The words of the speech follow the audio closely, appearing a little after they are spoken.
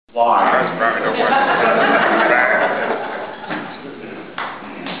Why? That's probably the one.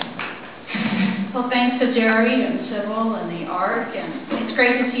 Well, thanks to Jerry and Sybil and the ARC, and it's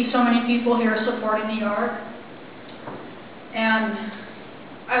great to see so many people here supporting the ARC. And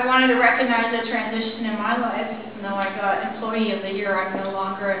I wanted to recognize a transition in my life. Even though I got Employee of the Year, I'm no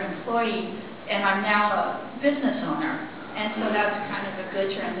longer an employee, and I'm now a business owner. And so that's kind of a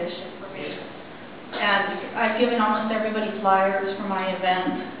good transition for me. And I've given almost everybody flyers for my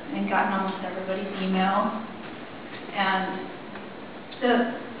event and gotten almost everybody's email. And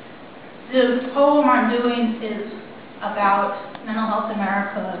the poem I'm doing is about Mental Health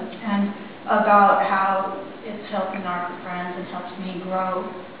America and about how it's helping our friends and helps me grow.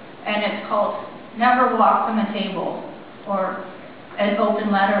 And it's called Never Walk from the Table, or an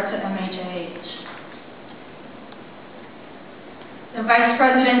open letter to MHH. The Vice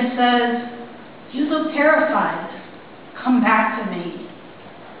President says, "You look terrified. Come back to me."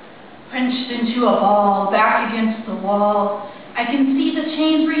 Pinched into a ball, back against the wall, I can see the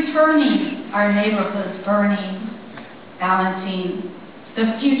chains returning, our neighborhoods burning, balancing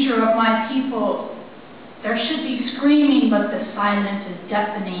the future of my people. There should be screaming, but the silence is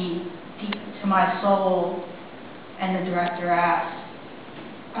deafening deep to my soul. And the director asks,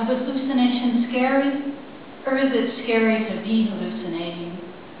 "Are the hallucinations scary, or is it scary to be hallucinating?"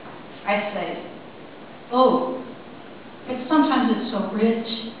 I say, "Oh, sometimes it's so rich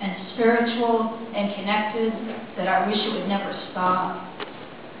and spiritual and connected that I wish it would never stop."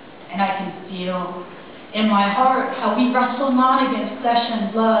 And I can feel in my heart how we wrestle not against flesh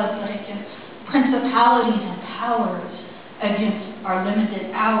and blood, but against principalities and powers, against our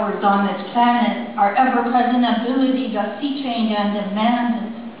limited hours on this planet, our ever-present ability to see change and demand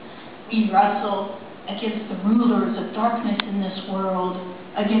it. We wrestle against the rulers of darkness in this world,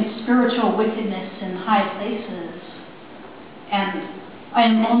 against spiritual wickedness in high places. And I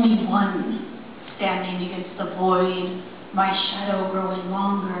am only one, standing against the void, my shadow growing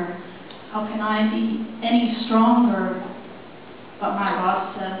longer. How can I be any stronger? But my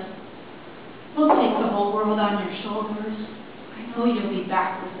boss says, "We'll take the whole world on your shoulders. I know you'll be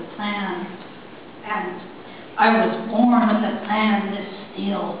back with the plan." And I was born with a plan, this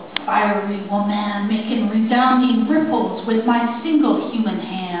steel, fiery woman, making resounding ripples with my single human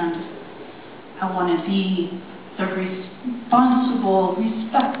hand. I want to be the responsible,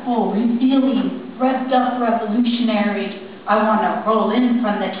 respectful, revealing, revved up revolutionary. I want to roll in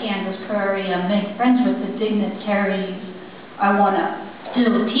from the Kansas prairie and make friends with the dignitaries. I want to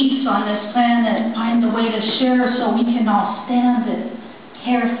build peace on this planet, find a way to share so we can all stand it,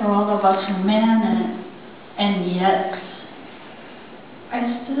 care for all of us who man it. And yet,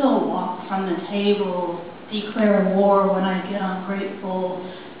 I still walk from the table, declare war when I get ungrateful,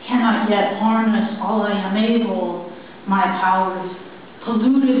 cannot yet harness all I am able, my powers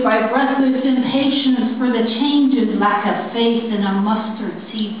polluted by breathless impatience for the changes, lack of faith in a mustard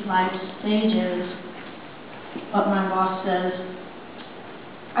seed life stages. But my boss says,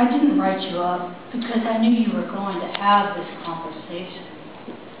 "I didn't write you up because I knew you were going to have this conversation.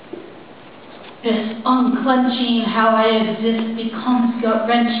 This unclenching how I exist becomes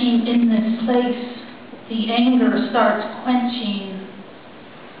gut-wrenching in this place. The anger starts quenching,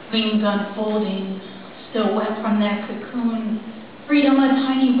 wings unfolding, still wet from that cocoon. Freedom, a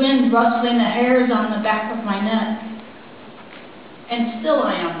tiny wind rustling the hairs on the back of my neck. And still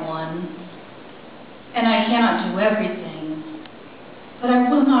I am one, and I cannot do everything. But I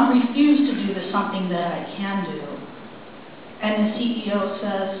will not refuse to do the something that I can do." And the CEO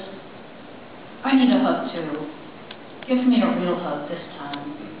says, "I need a hug too. Give me a real hug this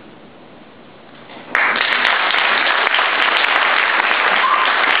time."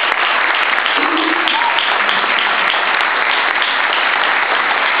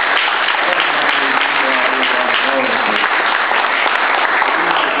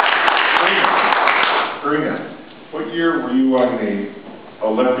 Corinna, what year were you on the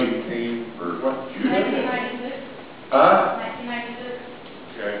Olympic team for what? Judo? 1996. Huh? 1996.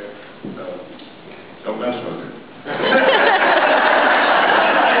 Okay. Don't mess with it.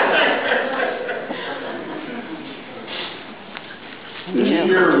 This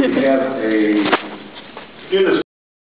year we have a student